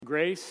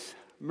Grace,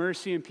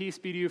 mercy, and peace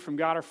be to you from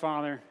God our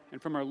Father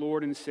and from our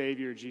Lord and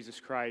Savior, Jesus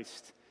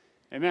Christ.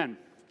 Amen.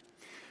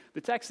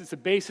 The text that's the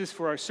basis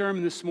for our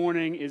sermon this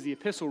morning is the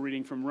epistle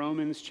reading from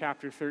Romans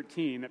chapter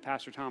 13 that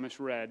Pastor Thomas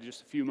read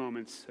just a few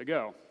moments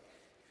ago.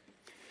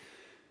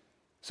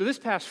 So this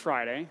past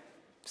Friday,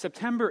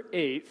 September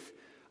 8th,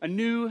 a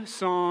new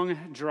song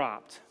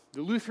dropped.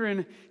 The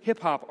Lutheran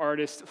hip-hop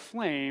artist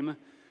Flame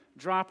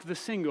dropped the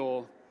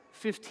single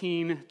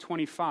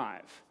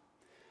 1525.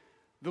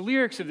 The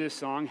lyrics of this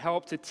song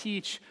help to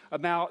teach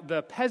about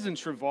the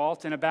Peasants'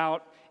 Revolt and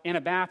about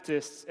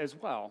Anabaptists as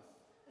well.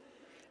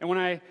 And when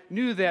I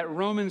knew that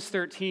Romans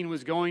 13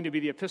 was going to be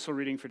the epistle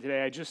reading for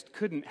today, I just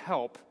couldn't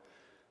help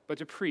but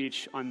to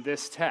preach on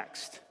this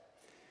text.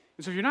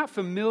 And so if you're not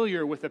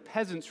familiar with the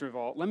Peasants'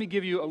 Revolt, let me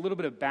give you a little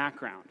bit of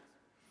background.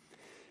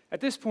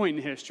 At this point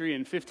in history,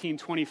 in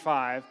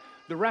 1525,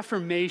 the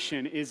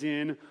Reformation is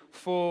in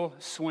full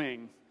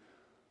swing.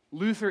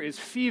 Luther is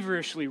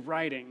feverishly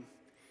writing.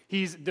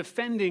 He's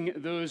defending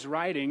those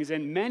writings,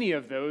 and many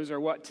of those are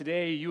what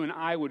today you and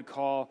I would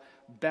call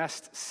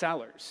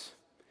bestsellers.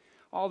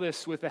 All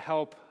this with the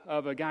help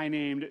of a guy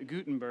named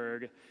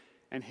Gutenberg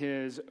and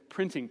his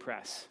printing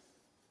press.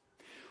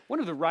 One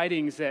of the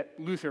writings that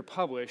Luther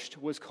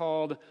published was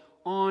called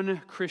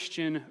On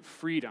Christian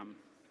Freedom.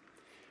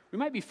 We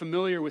might be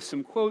familiar with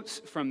some quotes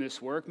from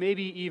this work,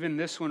 maybe even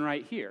this one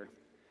right here.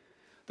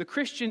 The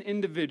Christian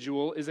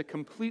individual is a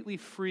completely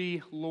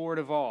free Lord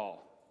of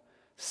all,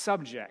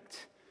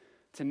 subject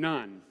to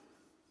none.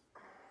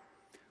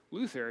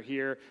 Luther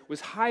here was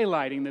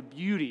highlighting the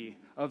beauty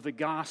of the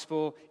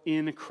gospel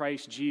in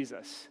Christ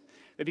Jesus.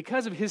 That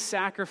because of his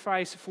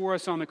sacrifice for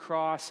us on the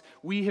cross,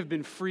 we have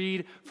been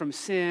freed from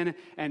sin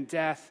and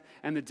death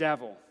and the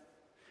devil.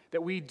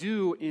 That we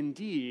do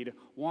indeed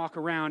walk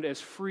around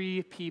as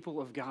free people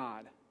of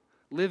God,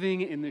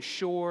 living in the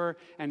sure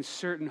and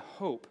certain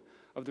hope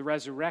of the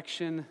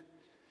resurrection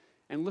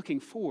and looking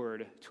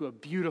forward to a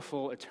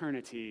beautiful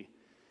eternity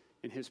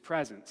in his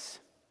presence.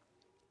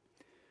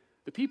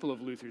 The people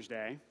of Luther's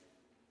day,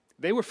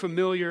 they were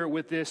familiar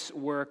with this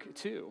work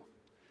too.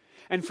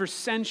 And for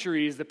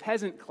centuries, the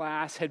peasant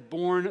class had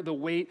borne the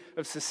weight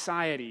of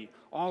society,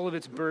 all of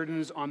its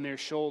burdens on their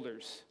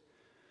shoulders.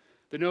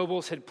 The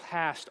nobles had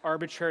passed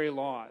arbitrary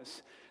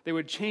laws. They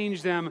would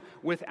change them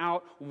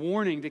without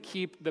warning to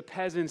keep the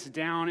peasants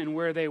down and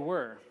where they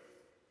were.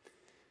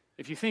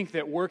 If you think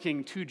that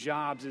working two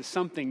jobs is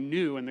something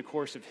new in the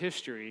course of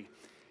history,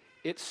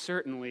 it's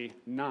certainly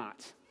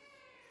not.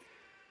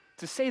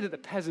 To say that the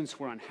peasants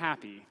were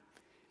unhappy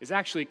is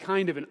actually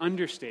kind of an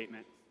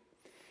understatement.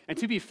 And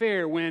to be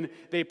fair, when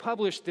they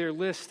published their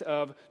list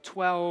of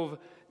 12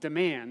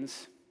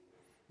 demands,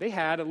 they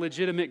had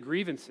legitimate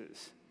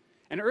grievances.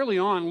 And early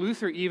on,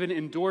 Luther even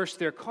endorsed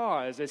their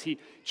cause as he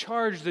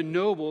charged the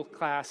noble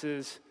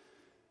classes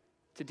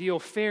to deal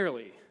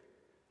fairly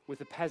with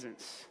the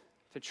peasants,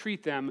 to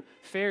treat them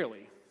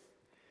fairly.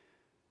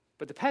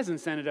 But the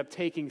peasants ended up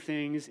taking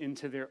things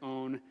into their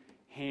own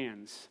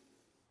hands.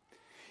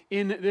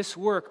 In this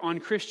work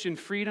on Christian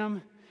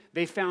freedom,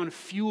 they found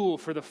fuel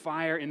for the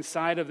fire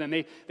inside of them.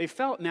 They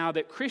felt now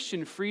that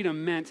Christian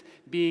freedom meant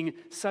being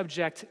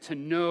subject to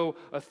no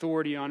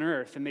authority on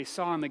earth. And they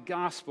saw in the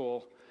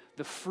gospel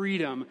the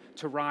freedom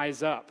to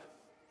rise up.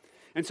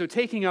 And so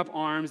taking up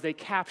arms, they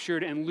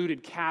captured and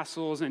looted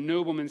castles and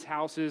noblemen's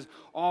houses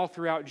all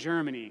throughout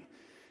Germany,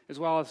 as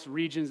well as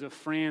regions of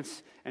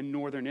France and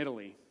northern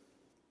Italy.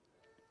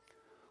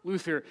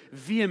 Luther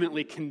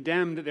vehemently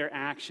condemned their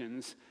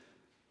actions,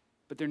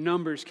 but their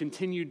numbers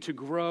continued to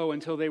grow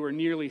until they were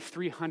nearly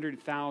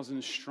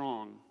 300,000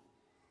 strong.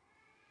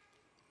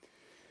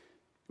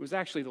 It was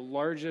actually the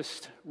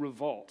largest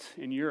revolt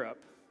in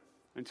Europe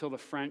until the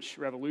French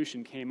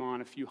Revolution came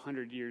on a few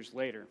hundred years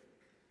later.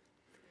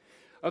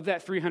 Of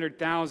that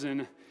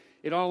 300,000,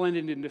 it all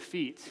ended in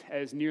defeat,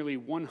 as nearly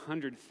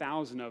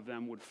 100,000 of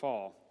them would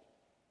fall.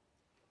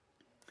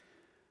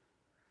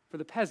 For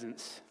the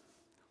peasants,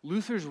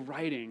 Luther's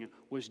writing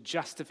was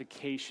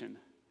justification.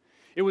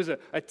 It was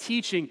a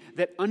teaching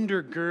that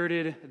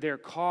undergirded their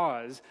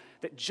cause,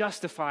 that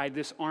justified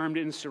this armed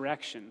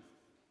insurrection.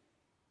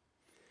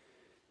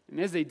 And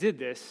as they did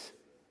this,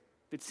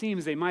 it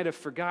seems they might have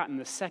forgotten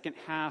the second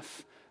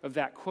half of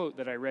that quote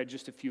that I read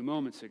just a few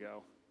moments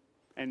ago,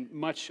 and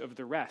much of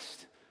the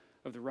rest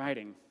of the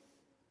writing.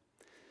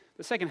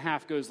 The second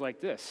half goes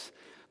like this: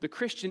 the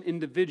Christian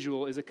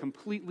individual is a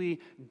completely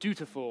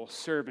dutiful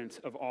servant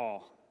of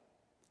all,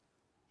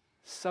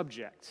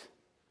 subject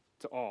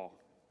to all.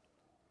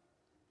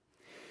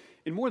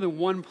 In more than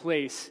one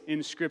place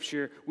in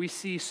Scripture, we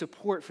see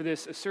support for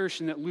this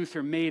assertion that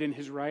Luther made in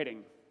his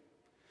writing.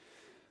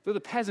 Though the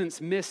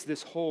peasants miss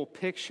this whole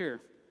picture,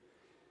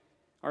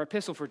 our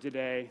epistle for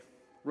today,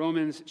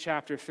 Romans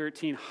chapter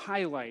 13,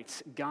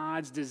 highlights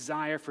God's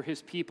desire for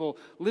his people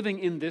living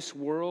in this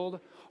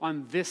world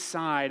on this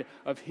side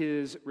of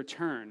his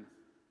return.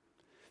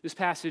 This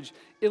passage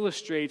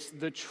illustrates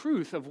the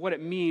truth of what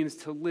it means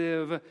to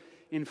live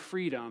in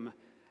freedom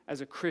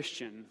as a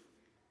Christian,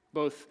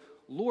 both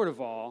Lord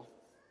of all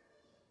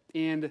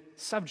and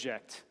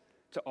subject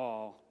to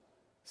all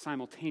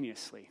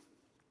simultaneously.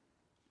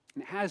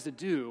 And it has to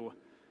do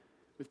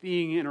with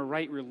being in a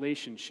right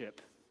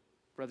relationship,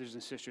 brothers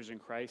and sisters in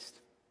Christ.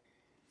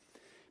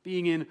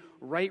 Being in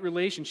right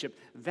relationship,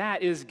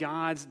 that is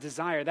God's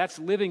desire. That's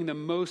living the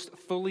most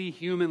fully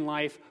human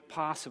life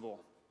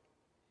possible.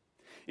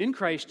 In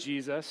Christ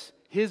Jesus,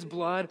 his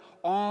blood,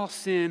 all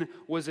sin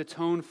was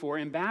atoned for.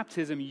 In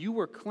baptism, you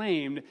were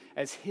claimed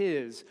as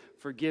his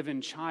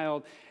forgiven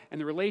child,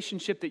 and the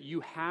relationship that you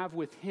have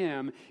with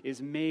him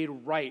is made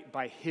right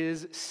by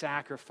his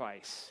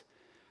sacrifice,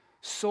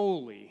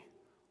 solely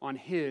on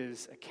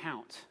his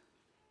account.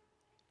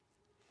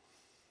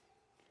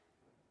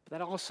 But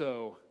that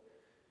also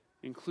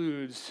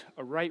includes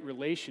a right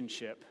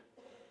relationship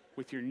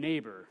with your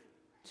neighbor,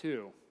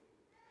 too.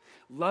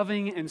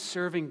 Loving and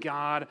serving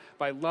God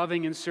by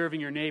loving and serving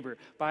your neighbor,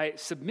 by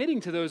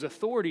submitting to those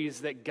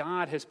authorities that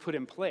God has put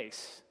in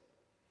place,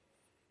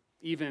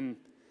 even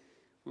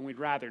when we'd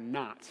rather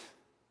not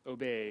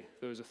obey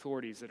those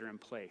authorities that are in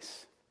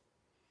place.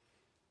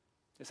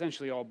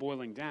 Essentially all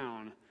boiling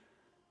down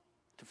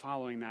to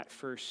following that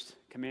first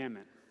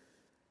commandment.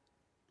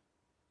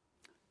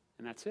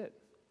 And that's it.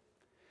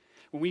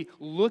 When we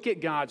look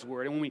at God's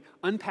word and when we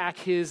unpack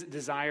his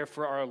desire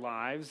for our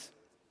lives,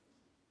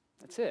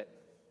 that's it.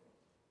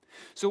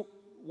 So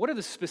what are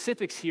the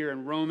specifics here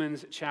in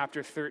Romans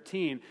chapter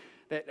 13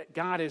 that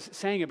God is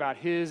saying about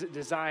his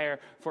desire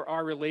for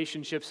our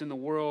relationships in the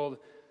world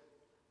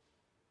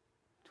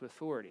to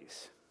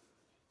authorities?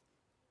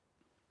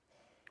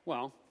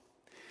 Well,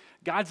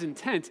 God's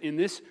intent in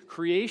this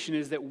creation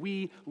is that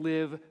we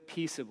live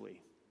peaceably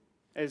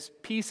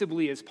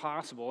as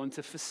possible. And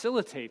to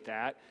facilitate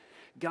that,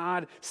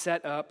 God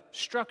set up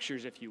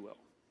structures, if you will.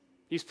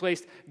 He's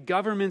placed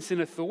governments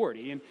in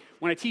authority. And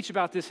when I teach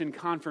about this in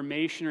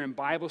confirmation or in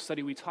Bible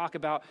study, we talk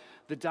about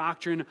the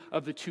doctrine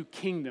of the two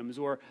kingdoms,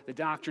 or the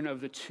doctrine of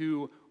the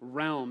two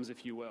realms,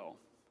 if you will.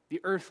 The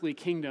earthly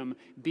kingdom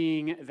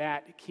being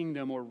that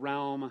kingdom or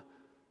realm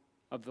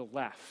of the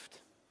left.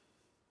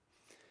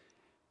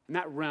 And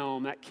that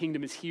realm, that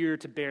kingdom, is here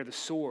to bear the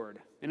sword.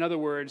 In other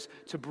words,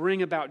 to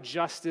bring about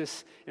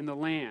justice in the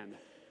land.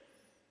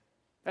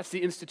 That's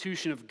the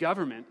institution of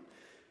government.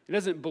 It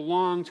doesn't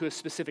belong to a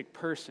specific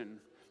person.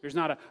 There's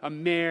not a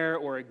mayor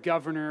or a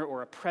governor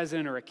or a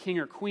president or a king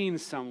or queen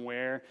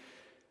somewhere.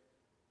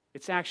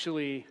 It's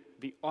actually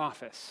the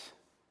office.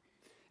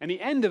 And the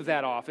end of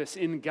that office,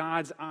 in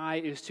God's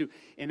eye, is to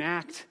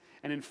enact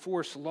and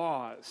enforce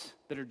laws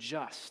that are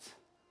just,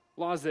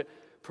 laws that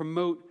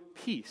promote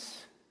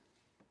peace.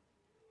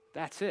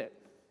 That's it.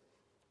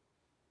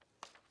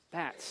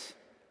 That's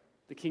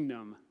the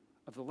kingdom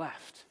of the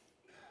left.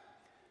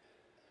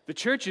 The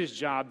church's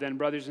job, then,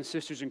 brothers and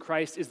sisters in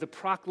Christ, is the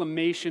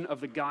proclamation of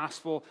the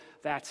gospel.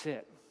 That's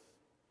it.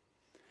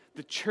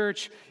 The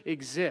church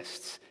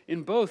exists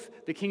in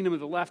both the kingdom of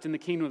the left and the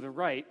kingdom of the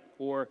right,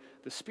 or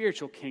the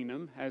spiritual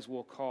kingdom, as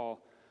we'll call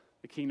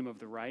the kingdom of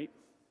the right.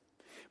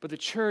 But the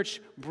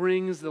church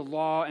brings the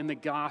law and the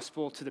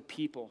gospel to the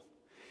people.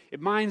 It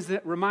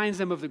reminds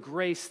them of the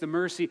grace, the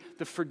mercy,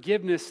 the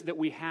forgiveness that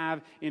we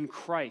have in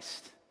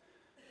Christ.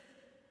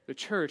 The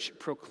church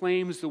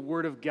proclaims the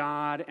word of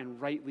God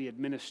and rightly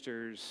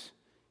administers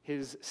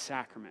his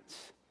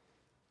sacraments.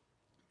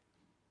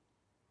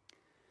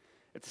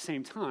 At the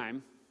same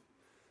time,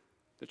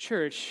 the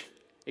church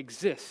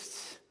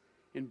exists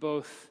in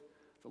both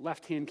the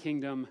left-hand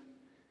kingdom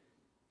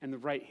and the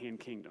right-hand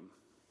kingdom.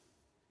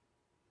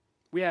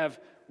 We have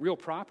real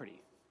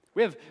property.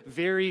 We have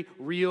very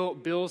real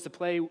bills to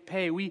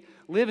pay. We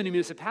live in a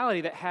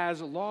municipality that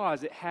has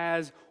laws, it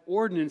has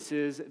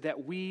ordinances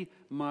that we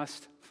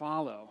must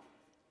follow.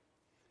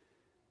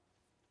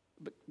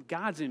 But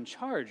God's in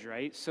charge,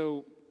 right?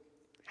 So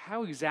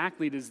how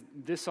exactly does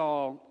this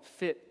all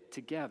fit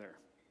together?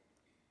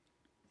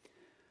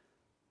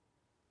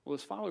 Well,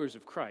 as followers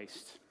of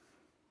Christ,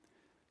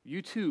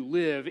 you too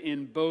live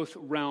in both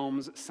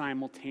realms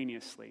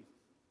simultaneously.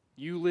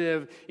 You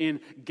live in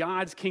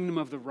God's kingdom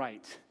of the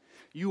right.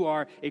 You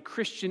are a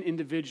Christian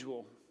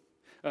individual,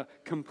 a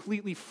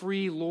completely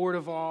free Lord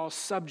of all,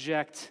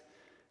 subject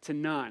to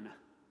none.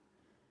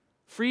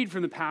 Freed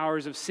from the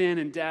powers of sin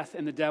and death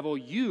and the devil,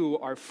 you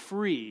are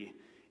free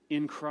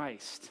in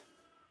Christ.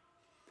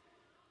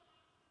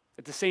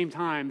 At the same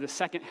time, the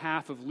second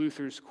half of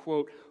Luther's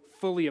quote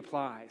fully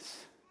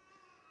applies.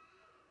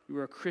 You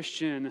are a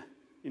Christian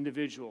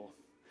individual,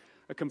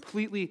 a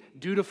completely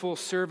dutiful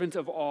servant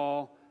of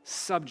all,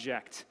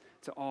 subject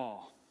to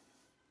all.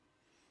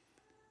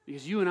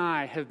 Because you and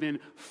I have been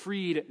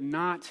freed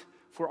not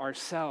for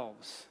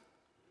ourselves,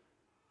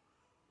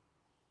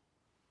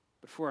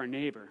 but for our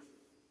neighbor.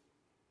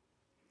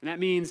 And that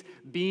means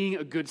being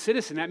a good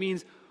citizen. That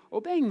means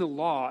obeying the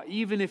law,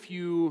 even if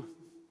you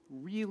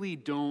really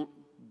don't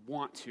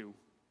want to,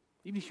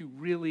 even if you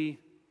really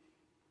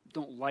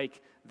don't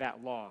like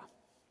that law.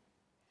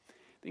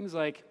 Things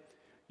like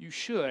you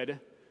should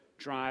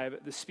drive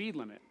the speed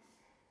limit.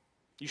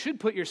 You should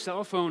put your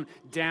cell phone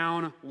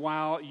down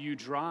while you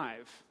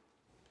drive.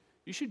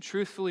 You should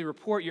truthfully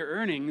report your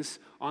earnings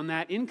on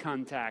that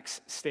income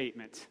tax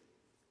statement.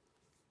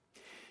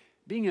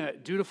 Being a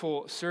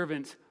dutiful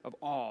servant of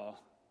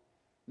all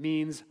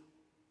means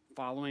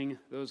following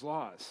those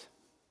laws.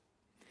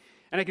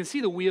 And I can see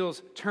the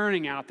wheels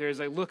turning out there as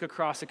I look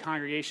across the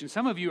congregation.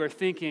 Some of you are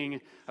thinking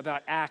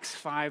about Acts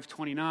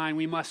 5:29.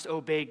 We must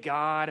obey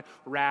God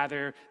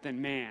rather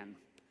than man.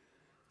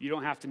 You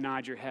don't have to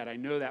nod your head. I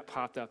know that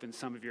popped up in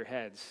some of your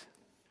heads.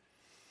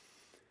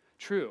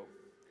 True.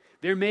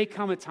 There may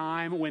come a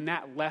time when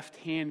that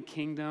left-hand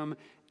kingdom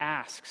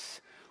asks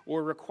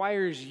or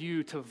requires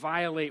you to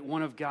violate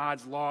one of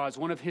God's laws,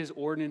 one of his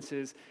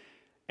ordinances.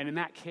 And in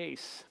that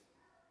case,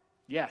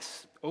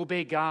 yes,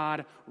 obey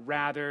God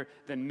rather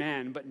than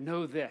men. But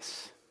know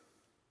this,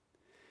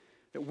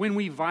 that when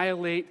we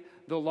violate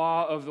the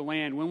law of the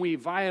land, when we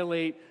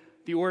violate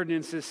the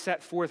ordinances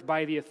set forth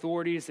by the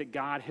authorities that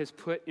God has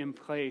put in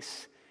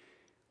place,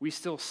 we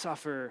still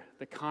suffer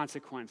the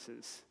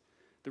consequences,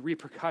 the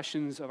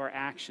repercussions of our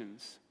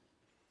actions.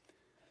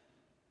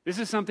 This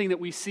is something that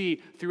we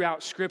see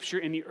throughout Scripture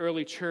in the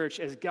early church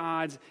as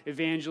God's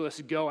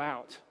evangelists go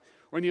out,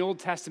 or in the Old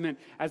Testament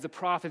as the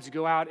prophets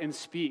go out and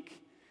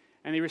speak,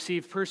 and they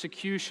receive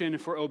persecution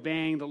for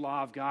obeying the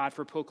law of God,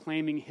 for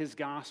proclaiming his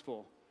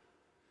gospel.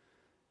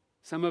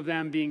 Some of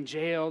them being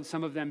jailed,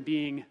 some of them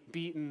being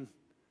beaten,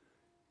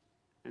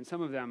 and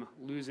some of them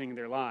losing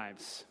their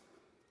lives.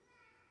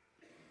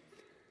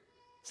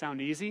 Sound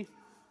easy?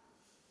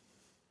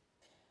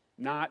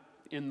 Not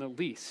in the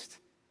least.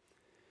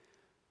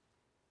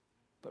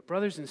 But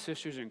brothers and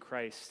sisters in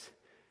Christ,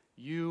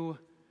 you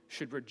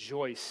should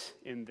rejoice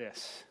in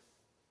this.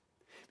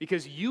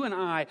 Because you and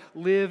I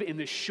live in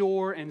the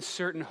sure and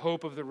certain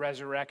hope of the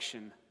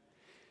resurrection.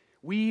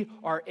 We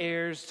are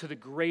heirs to the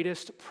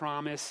greatest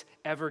promise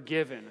ever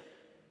given.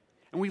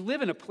 And we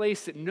live in a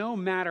place that no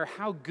matter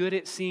how good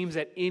it seems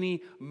at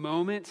any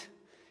moment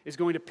is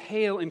going to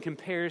pale in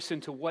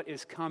comparison to what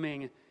is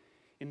coming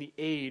in the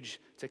age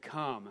to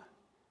come.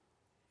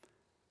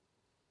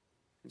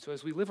 And so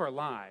as we live our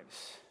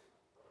lives,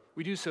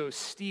 we do so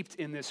steeped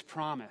in this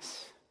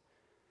promise.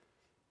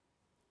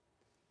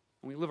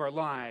 And we live our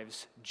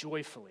lives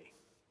joyfully.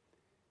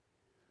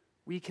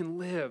 We can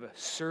live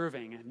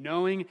serving,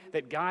 knowing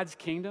that God's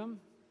kingdom,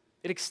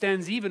 it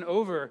extends even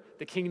over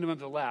the kingdom of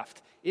the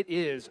left. It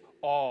is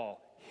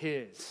all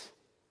his.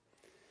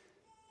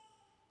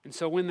 And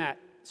so when that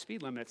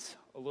speed limit's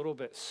a little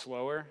bit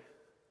slower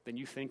than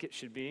you think it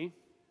should be,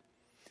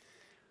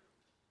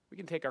 we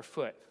can take our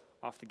foot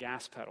off the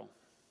gas pedal.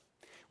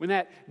 When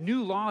that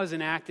new law is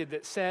enacted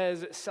that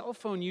says cell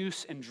phone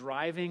use and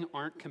driving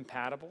aren't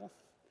compatible,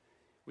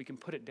 we can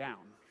put it down.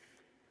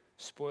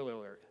 Spoiler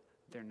alert,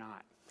 they're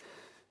not.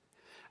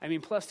 I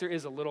mean, plus there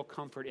is a little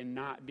comfort in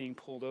not being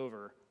pulled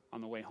over on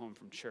the way home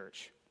from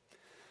church,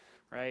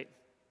 right?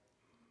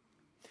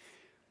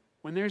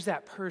 When there's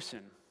that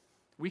person,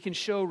 we can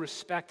show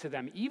respect to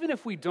them. Even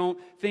if we don't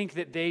think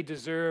that they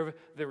deserve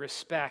the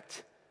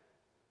respect,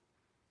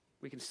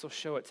 we can still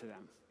show it to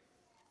them.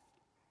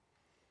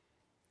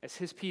 As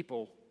his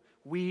people,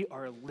 we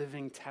are a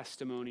living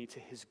testimony to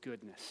his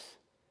goodness.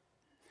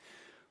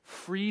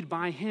 Freed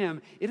by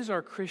him, it is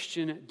our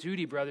Christian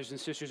duty, brothers and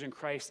sisters in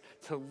Christ,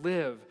 to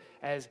live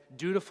as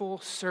dutiful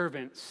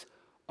servants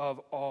of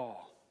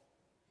all,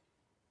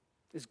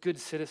 as good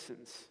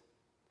citizens,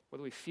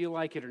 whether we feel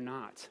like it or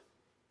not.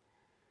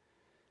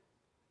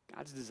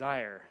 God's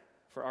desire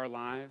for our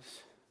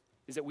lives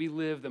is that we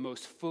live the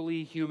most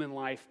fully human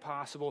life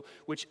possible,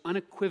 which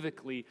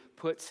unequivocally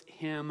puts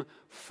him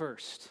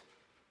first.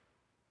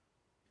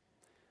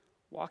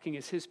 Walking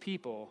as his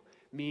people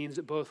means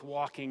both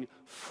walking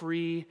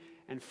free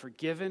and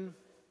forgiven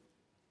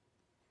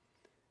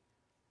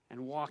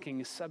and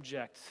walking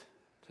subject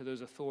to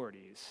those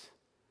authorities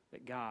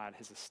that God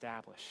has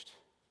established.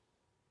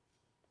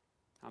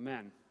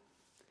 Amen.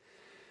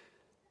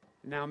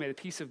 Now may the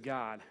peace of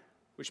God,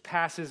 which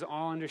passes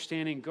all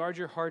understanding, guard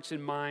your hearts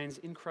and minds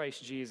in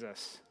Christ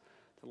Jesus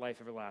to life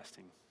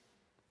everlasting.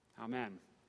 Amen.